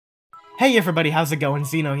Hey everybody, how's it going?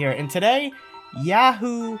 Xeno here, and today,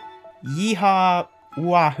 Yahoo, Yeehaw,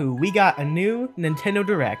 Wahoo, we got a new Nintendo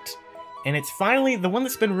Direct, and it's finally the one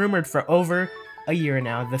that's been rumored for over a year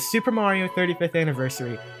now, the Super Mario 35th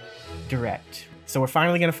Anniversary Direct. So we're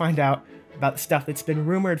finally going to find out about the stuff that's been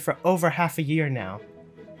rumored for over half a year now.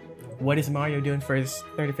 What is Mario doing for his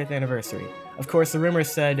 35th anniversary? Of course, the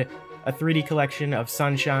rumors said a 3D collection of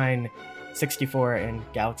Sunshine, 64, and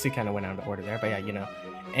Galaxy kind of went out of order there, but yeah, you know.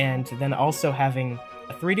 And then also having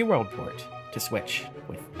a 3D World port to Switch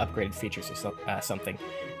with upgraded features or something.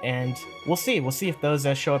 And we'll see if those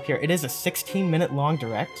show up here. It is a 16-minute long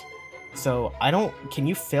direct, so can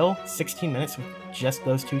you fill 16 minutes with just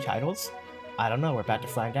those two titles? I don't know, we're about to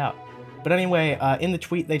find out. But anyway, in the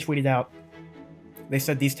tweet they tweeted out, they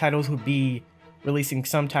said these titles would be releasing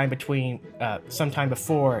sometime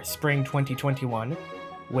before spring 2021,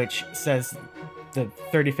 which says the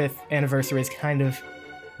 35th anniversary is kind of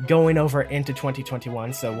going over into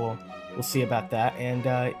 2021, so we'll see about that. And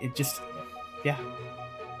yeah,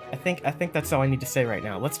 I think that's all I need to say right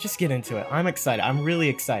now. Let's just get into it. I'm excited. I'm really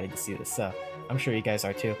excited to see this. I'm sure you guys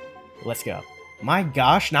are too. Let's go. My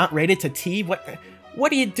gosh, not rated to T? What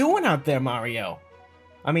are you doing out there, Mario?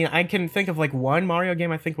 I mean, I can think of like one Mario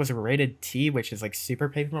game I think was rated T, which is like Super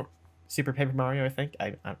Paper Mario, I think.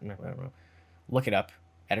 I don't know. Look it up,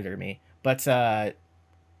 editor me. But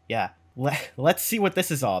yeah. Let's see what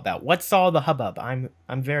this is all about. What's all the hubbub? I'm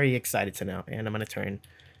very excited to know, and I'm gonna turn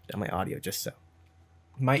down my audio just so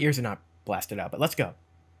my ears are not blasted out. But let's go.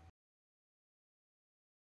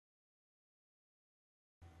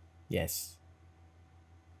 Yes.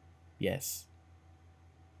 Yes.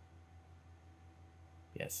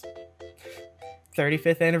 Yes.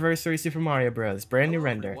 35th anniversary Super Mario Bros. Brand new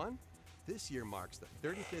render. This year marks the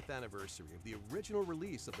 35th anniversary of the original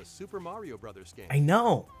release of the Super Mario Brothers game. I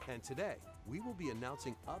know. And today, we will be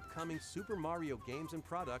announcing upcoming Super Mario games and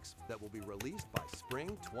products that will be released by spring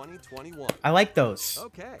 2021. I like those.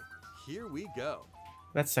 Okay, here we go.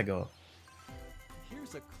 Let's go.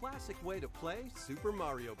 Here's a classic way to play Super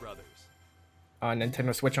Mario Brothers. On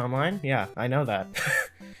Nintendo Switch Online? Yeah, I know that.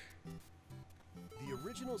 The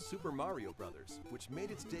original Super Mario Brothers, which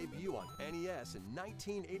made its debut on NES in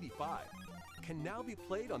 1985, can now be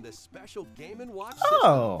played on this special Game & Watch system.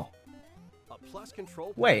 Oh! A plus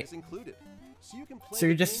control Wait. is included, so you can play. So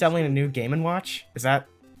you're just selling a new Game & Watch?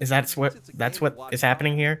 That's what is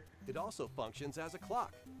happening here? It also functions as a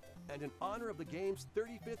clock. And in honor of the game's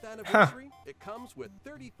 35th anniversary, it comes with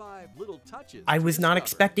 35 little touches. I was not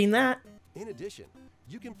expecting that. In addition,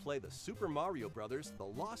 you can play the Super Mario Brothers The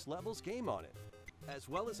Lost Levels game on it, as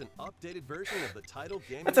well as an updated version of the title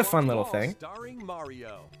Game. That's a fun little thing. Starring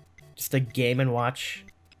Mario. Just a Game & Watch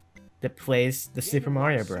that plays the Super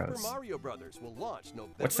Mario Bros. Super Mario Brothers will launch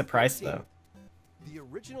November What's the price 13th. though? The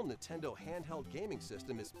original Nintendo handheld gaming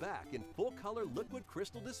system is back in full-color liquid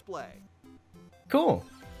crystal display. Cool.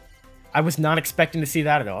 I was not expecting to see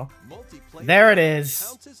that at all. Multiplayer There it is.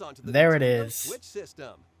 bounces onto the There it Nintendo is. Switch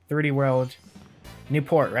system. 3D World. New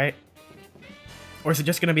port, right? Or is it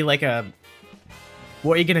just going to be like a...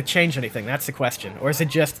 What, are you going to change anything? That's the question. Or is it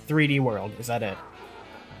just 3D World? Is that it?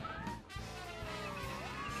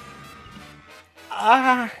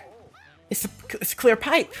 It's a clear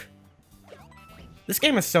pipe. This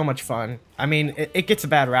game is so much fun. I mean, it gets a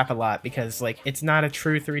bad rap a lot because, like, it's not a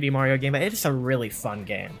true 3D Mario game, but it's a really fun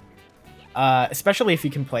game. Especially if you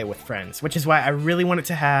can play with friends, which is why I really want it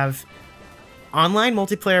to have online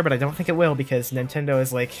multiplayer, but I don't think it will because Nintendo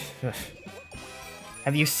is like... Ugh.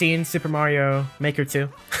 Have you seen Super Mario Maker 2?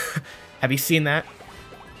 Have you seen that?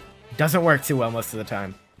 Doesn't work too well most of the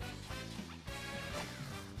time.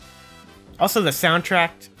 Also, the soundtrack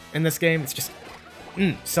in this game, it's just...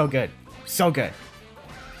 so good. So good.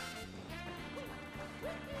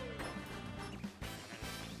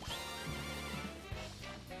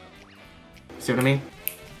 See what I mean?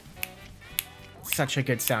 Such a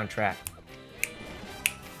good soundtrack.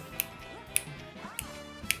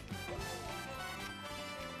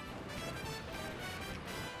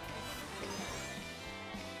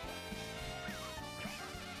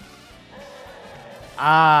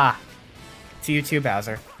 Ah, to you too,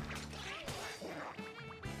 Bowser.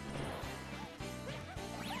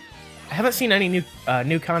 I haven't seen any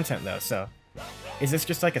new content though, so is this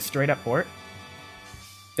just like a straight up port?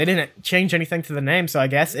 They didn't change anything to the name, so I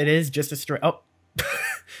guess it is just a straight... Oh.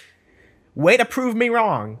 Way to prove me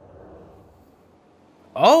wrong.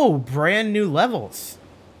 Oh, brand new levels.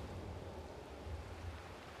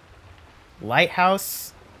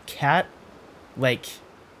 Lighthouse, cat, like...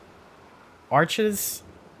 arches.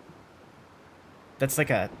 That's like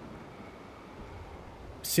a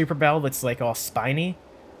Super Bell that's like all spiny.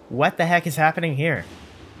 What the heck is happening here?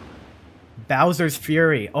 Bowser's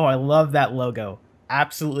Fury. Oh, I love that logo.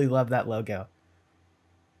 Absolutely love that logo.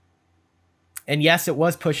 And yes, it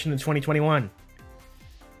was pushed into 2021.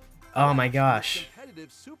 Oh my gosh.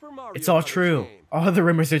 It's all true. All the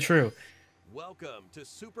rumors are true. Welcome to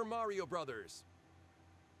Super Mario Brothers.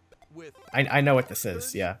 With I know what this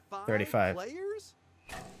is. Yeah, 35. players?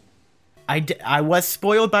 I was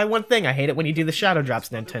spoiled by one thing. I hate it when you do the shadow drops,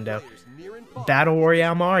 Nintendo. Battle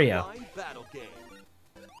Royale Mario. Battle game.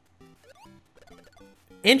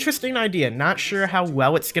 Interesting idea. Not sure how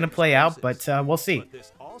well it's gonna play out, but we'll see. But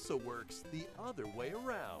this also works the other way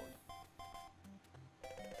around.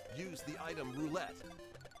 Use the item roulette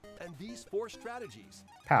and these 4 strategies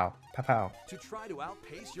Pow, pow, pow. to try to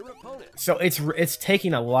outpace your opponent. So it's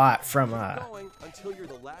taking a lot from Going until you're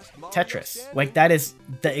the last Mario Tetris. standing. Like that is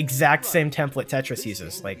the exact same template Tetris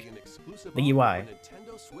uses. Like the UI.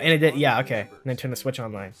 And it did, yeah, okay. Nintendo Switch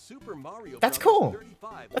Online. That's cool.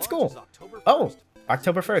 That's cool. Oh,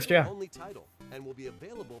 October 1st, yeah. Only title and will be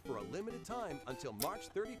available for a limited time until March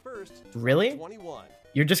 31st. Really? 2021.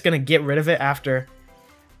 You're just gonna get rid of it after?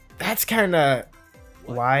 That's kind of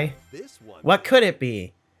why. This one. What could it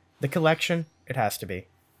be? The collection? It has to be.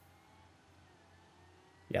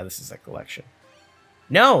 Yeah, this is a collection.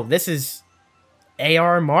 No, this is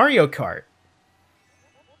AR Mario Kart.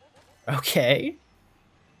 Okay.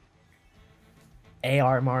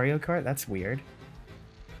 AR Mario Kart? That's weird.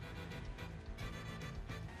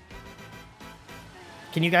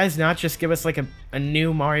 Can you guys not just give us like a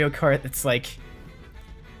new Mario Kart that's like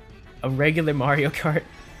a regular Mario Kart?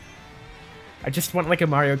 I just want like a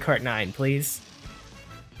Mario Kart 9, please.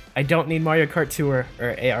 I don't need Mario Kart 2 or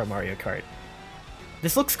AR Mario Kart.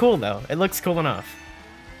 This looks cool though. It looks cool enough.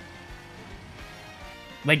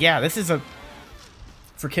 Like yeah, this is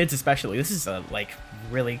for kids especially, this is a like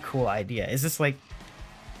really cool idea. Is this like,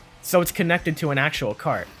 so it's connected to an actual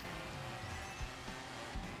cart?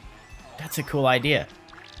 That's a cool idea.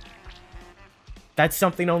 That's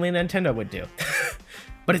something only Nintendo would do.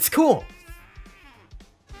 But it's cool.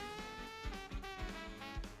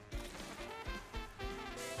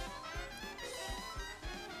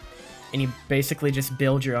 And you basically just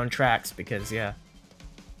build your own tracks because, yeah.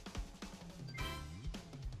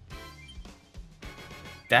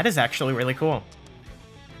 That is actually really cool.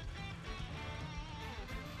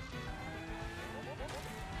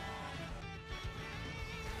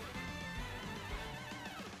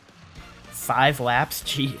 Five laps?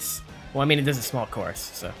 Jeez. Well, I mean, it is a small course,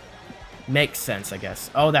 so... Makes sense, I guess.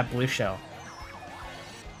 Oh, that blue shell.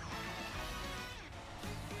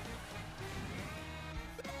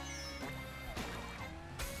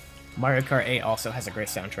 Mario Kart 8 also has a great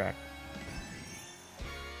soundtrack.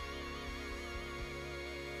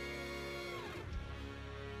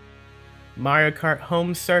 Mario Kart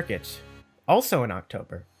Home Circuit, also in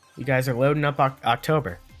October. You guys are loading up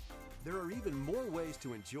October. There are even more ways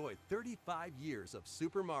to enjoy 35 years of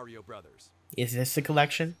Super Mario Brothers. Is this a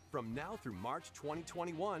collection? From now through March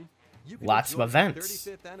 2021, you can Lots of enjoy events.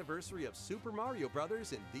 the 35th anniversary of Super Mario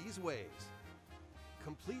Brothers in these ways.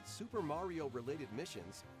 Complete Super Mario related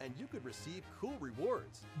missions and you could receive cool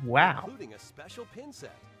rewards. Wow. Including a special pin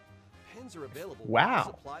set. Pins are available Wow. while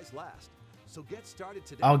supplies last. So get started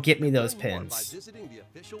today. I'll get me those and learn more pins. by visiting the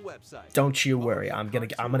official website. Don't you worry, I'm gonna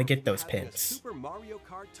Mario get those Kart Tour, having a pins. Super Mario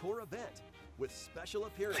Kart Tour event with special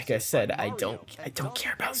appearances Like I said, by I Mario don't and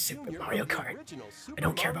care about Donkey Super Jr. Mario from the Kart. original Super I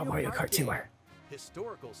don't care about Mario Kart game. 2.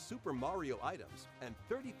 Historical Super Mario items and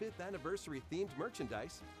 35th anniversary themed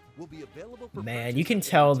merchandise will be available for Man, you purchase can at the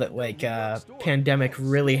tell that Nintendo like New York store Pandemic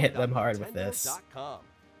and really hit them hard with this. store.nintendo.com.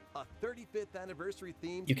 A 35th anniversary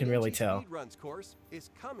themed You can really DMG tell. Speedruns course is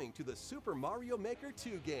coming to the Super Mario Maker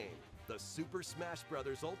 2 game. The Super Smash Bros.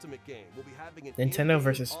 Ultimate game will be having an Nintendo in-game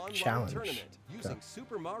versus online Challenge. tournament using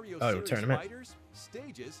Super Mario Oh, series tournament. fighters,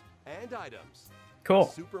 stages, and items. Cool.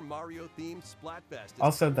 Super Mario themed Splatfest is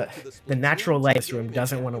Also, coming the to Splatoon natural 2 lights game room in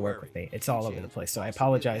doesn't want to work January. with me. It's all over the Change place, so I will also be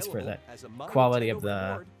apologize for available the as a Mario quality of Nintendo the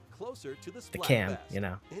reward closer to the cam, Splatfest. you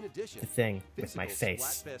know, In addition, the thing with my physical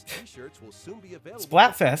face. Splatfest t-shirts will soon be available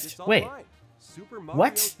Splatfest? for Wait. online. Super Mario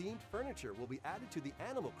What? themed furniture will be added to the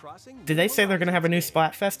Animal Crossing Did they New say they're gonna have a new Horizons game.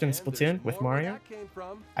 Splatfest in And Splatoon there's with more where Mario? that came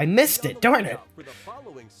from. I missed Be on it, the darn it! lookout for the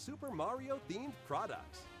following Super Mario themed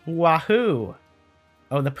products. Wahoo!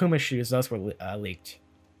 Oh, the Puma shoes, those were leaked.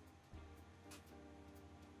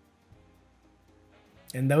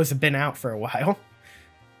 And those have been out for a while.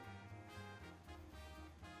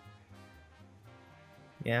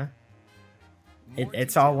 Yeah.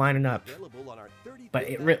 It's all lining up. But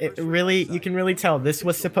it really, you can really tell this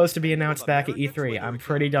was supposed to be announced back at E3. I'm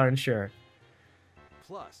pretty darn sure.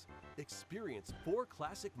 Plus, Experience 4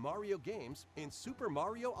 classic Mario games in Super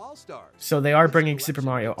Mario All-Stars. So they are This bringing Super collection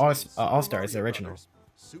Mario contains All-Stars, the Super Mario original. Brothers,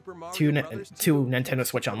 Super Mario To Brothers 2, Nintendo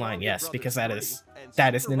Switch Super Online, Mario yes, Brothers because 3, that is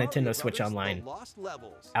and the Super Nintendo Mario Switch Brothers: Online The Lost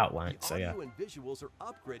Levels. outline, The so yeah. audio and visuals are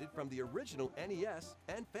upgraded from the original NES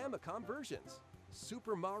and Famicom versions.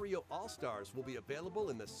 Super Mario All-Stars will be available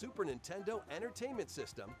in the Super Nintendo Entertainment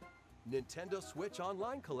System, Nintendo Switch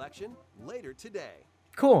Online Collection later today.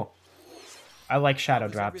 Cool. I like shadow How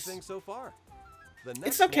is drops. everything so far? The next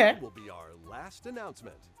It's okay. one will be our last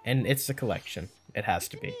announcement. And it's a collection. It has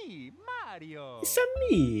to be. Me, Mario. It's a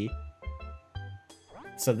me.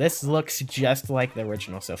 So this looks just like the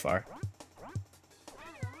original so far.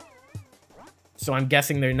 So I'm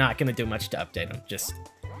guessing they're not going to do much to update them. Just,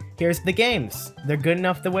 here's the games. They're good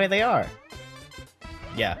enough the way they are.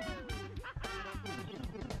 Yeah.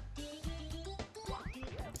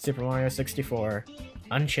 Super Mario 64.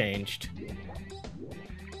 Unchanged.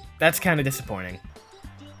 That's kind of disappointing.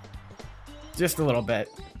 Just a little bit.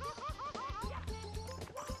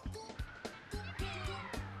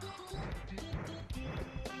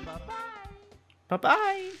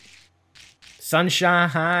 Bye-bye.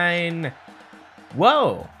 Sunshine.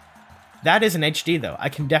 Whoa. That is an HD, though. I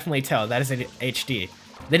can definitely tell that is an HD.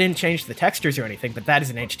 They didn't change the textures or anything, but that is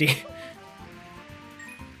an HD.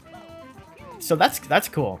 So that's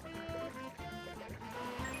cool.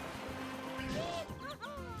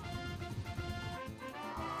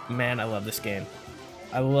 Man, I love this game.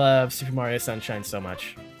 I love Super Mario Sunshine so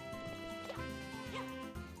much.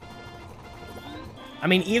 I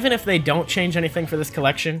mean, even if they don't change anything for this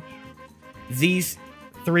collection, these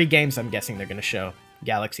 3 games I'm guessing they're going to show,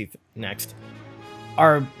 Galaxy next,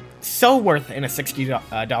 are so worth in a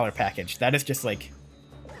 $60 package. That is just like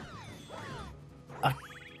a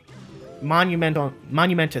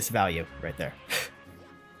monumentous value right there.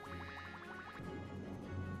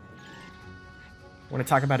 Want to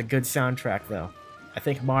talk about a good soundtrack, though. I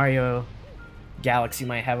think Mario Galaxy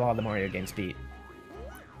might have all the Mario games beat.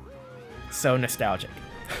 So nostalgic.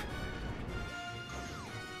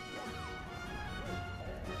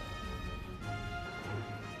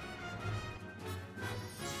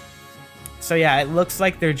 So yeah, it looks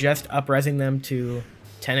like they're just up-resing them to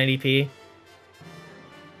 1080p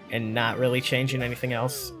and not really changing anything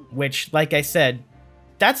else, which, like I said,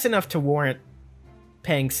 that's enough to warrant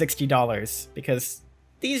paying $60 because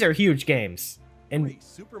these are huge games and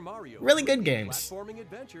Super Mario really good 3D games. Platforming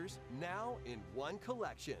adventures now in one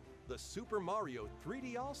collection. The Super Mario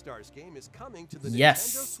 3D All-Stars game is coming to the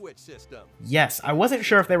Yes. Nintendo Switch system. Yes, I wasn't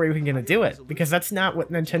sure if they were even going to do it because that's not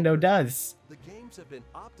what Nintendo does. The games have been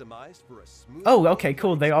optimized for a smooth Oh, okay,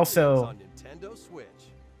 cool. They also on Nintendo Switch.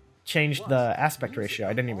 changed the aspect ratio.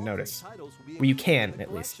 I didn't even notice. Well, you can,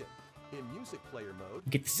 at least. In music player mode,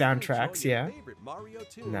 Get the you can soundtracks, enjoy your yeah. favorite Mario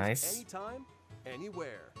tunes Nice. anytime,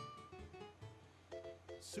 anywhere.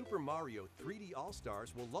 Super Mario 3D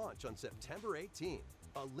All-Stars will launch on September 18th.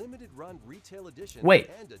 A limited run retail edition Wait.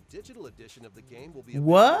 and a digital edition of the game will be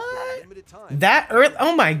available What? for a limited time. That earth?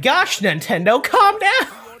 Oh my gosh, Nintendo, calm down!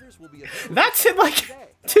 Pre-orders will be available That's in like today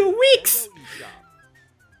on 2 the weeks! Nintendo eShop.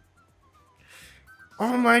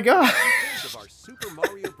 Oh my gosh. Of our Super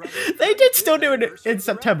Mario Brothers They did still do it Anniversary in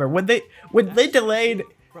September. When they delayed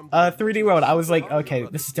 3D World, I was like, okay,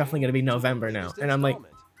 this is definitely gonna be November now. And I'm like,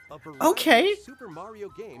 okay. Super Mario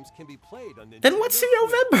games can be played on then what's in Nintendo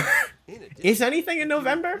Switch. November? In addition, Is anything in to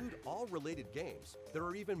November? include all related games, there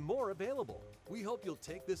are even more available. We hope you'll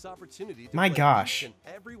take this opportunity to My play gosh. each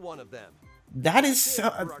and every one of them. That is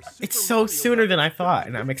so, it's so sooner than I thought,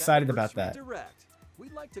 and I'm excited about that. Direct.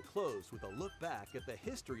 We'd like to close with a look back at the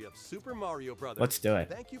history of Super Mario Brothers. Let's do it.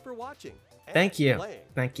 Thank you for watching. and Thank you. playing.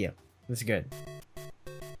 Thank you. This is good.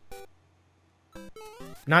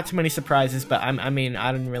 Not too many surprises, but I mean,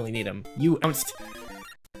 I didn't really need them. You announced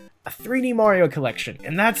a 3D Mario collection,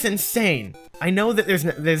 and that's insane. I know that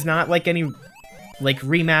there's not like any like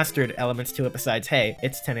remastered elements to it besides, hey,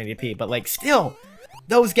 it's 1080p, but like still,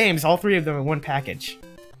 those games, all 3 of them in one package.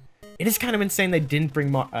 It is kind of insane they didn't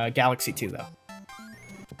bring Galaxy 2 though.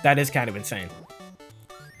 That is kind of insane.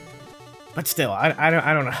 But still, I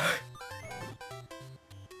don't know.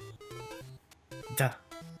 Duh.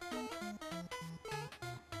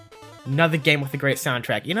 Another game with a great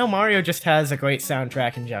soundtrack. You know, Mario just has a great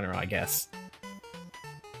soundtrack in general, I guess.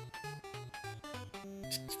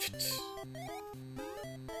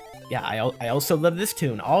 Yeah, I also love this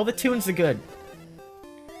tune. All the tunes are good.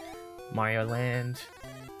 Mario Land,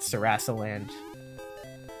 Sarasa Land.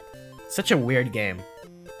 Such a weird game,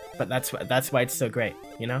 but that's why it's so great,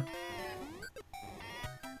 you know?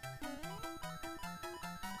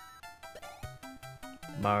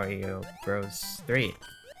 Mario Bros. 3.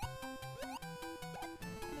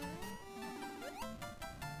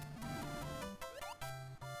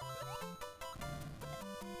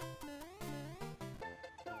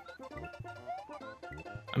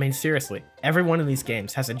 I mean, seriously, every one of these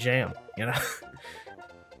games has a jam, you know?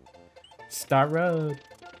 Star Road.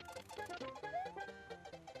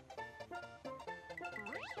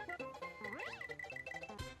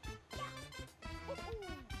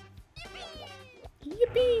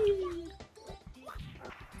 Yippee!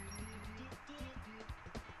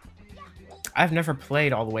 I've never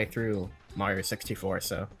played all the way through Mario 64,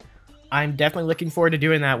 so I'm definitely looking forward to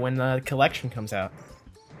doing that when the collection comes out.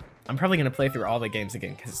 I'm probably going to play through all the games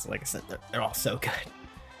again, because, like I said, they're all so good.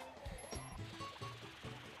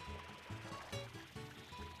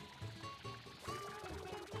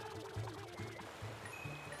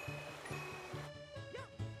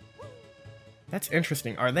 That's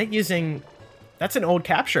interesting. Are they using... That's an old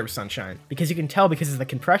capture of Sunshine, because you can tell because of the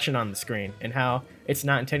compression on the screen and how it's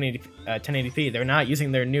not in 1080p. They're not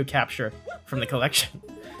using their new capture from the collection.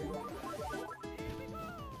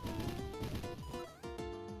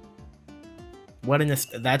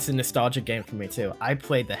 That's a nostalgic game for me too. I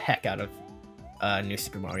played the heck out of New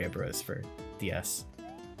Super Mario Bros. For DS.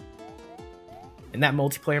 And that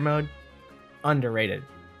multiplayer mode, underrated.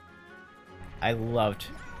 I loved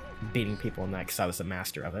beating people in that because I was a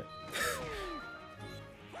master of it.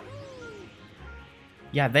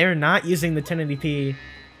 Yeah, they're not using the 1080p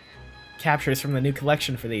captures from the new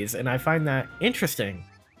collection for these, and I find that interesting.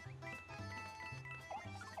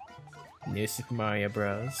 New Super Mario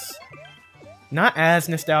Bros. Not as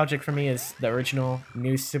nostalgic for me as the original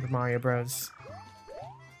New Super Mario Bros.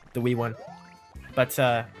 The Wii one. But,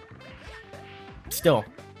 still,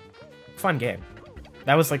 fun game.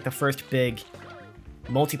 That was like the first big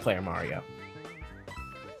multiplayer Mario.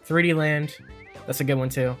 3D Land, that's a good one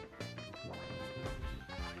too.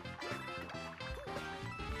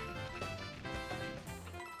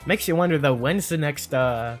 Makes you wonder though, when's the next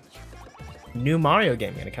new Mario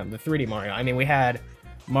game gonna come? The 3D Mario. I mean, we had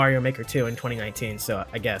Mario Maker 2 in 2019, so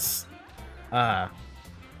I guess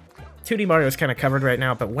 2D Mario is kind of covered right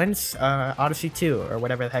now, but when's Odyssey 2 or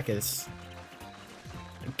whatever the heck is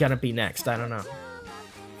gonna be next? I don't know.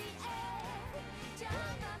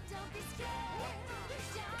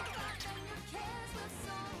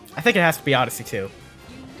 I think it has to be Odyssey 2.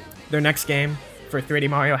 Their next game for 3D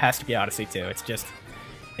Mario has to be Odyssey 2. It's just...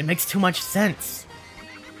 it makes too much sense.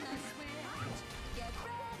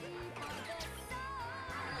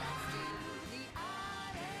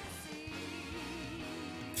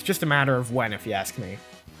 It's just a matter of when, if you ask me.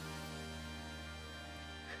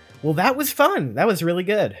 Well, that was fun. That was really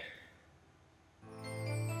good.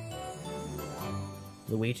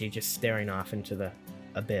 Luigi just staring off into the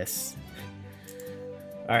abyss.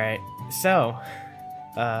 Alright, so...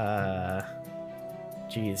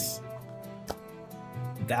 Jeez.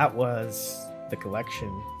 That was the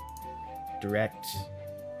collection. Direct,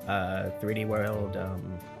 3D World,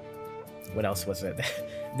 what else was it?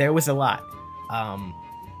 There was a lot.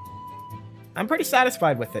 I'm pretty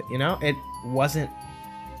satisfied with it, you know?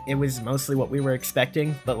 It was mostly what we were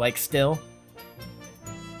expecting, but like still,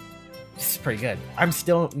 this is pretty good. I'm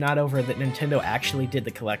still not over that Nintendo actually did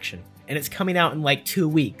the collection, and it's coming out in like 2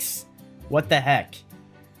 weeks. What the heck?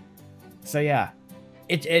 So yeah.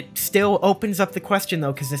 It still opens up the question,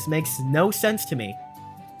 though, because this makes no sense to me.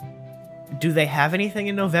 Do they have anything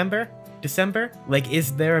in November? December? Like,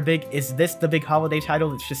 is this the big holiday title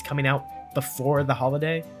that's just coming out before the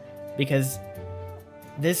holiday? Because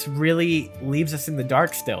this really leaves us in the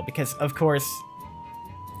dark still, because, of course,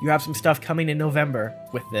 you have some stuff coming in November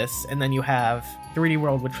with this, and then you have 3D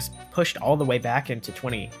World, which was pushed all the way back into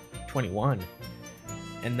 2021.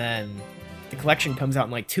 And then the collection comes out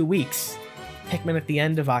in, like, 2 weeks. Pikmin at the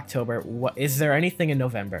end of October. Is there anything in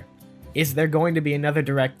November? Is there going to be another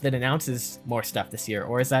Direct that announces more stuff this year,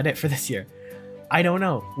 or is that it for this year? I don't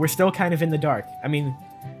know. We're still kind of in the dark. I mean,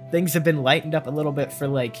 things have been lightened up a little bit for,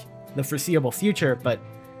 like, the foreseeable future, but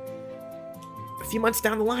a few months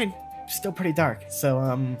down the line, still pretty dark. So,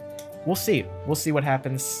 we'll see. We'll see what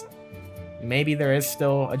happens. Maybe there is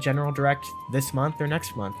still a general Direct this month or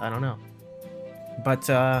next month. I don't know. But,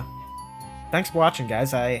 thanks for watching,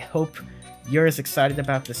 guys. I hope you're as excited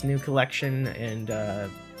about this new collection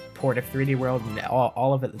and port of 3D World and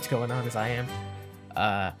all of it that's going on as I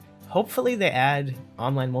am. Hopefully they add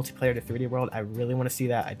online multiplayer to 3D World. I really want to see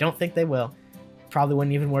that. I don't think they will. Probably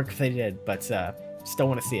wouldn't even work if they did, but still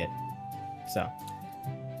want to see it. So,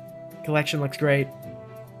 collection looks great.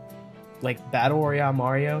 Like Battle Royale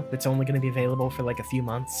Mario, that's only going to be available for like a few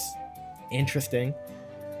months. Interesting.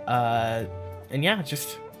 And yeah,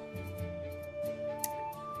 just...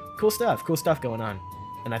 cool stuff going on.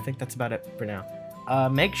 And I think that's about it for now.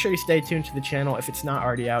 Make sure you stay tuned to the channel if it's not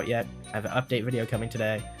already out yet. I have an update video coming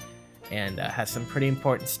today. and has some pretty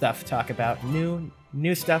important stuff to talk about.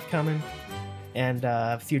 New stuff coming, and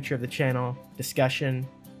future of the channel discussion,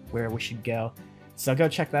 where we should go. So go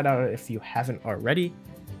check that out if you haven't already.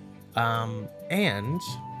 And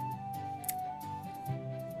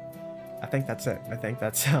I think that's it. I think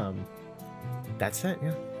that's it.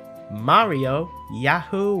 Yeah. Mario,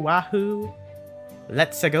 Yahoo, Wahoo,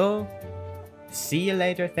 let's go. See you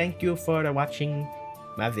later. Thank you for watching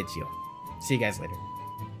my video. See you guys later.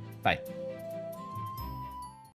 Bye.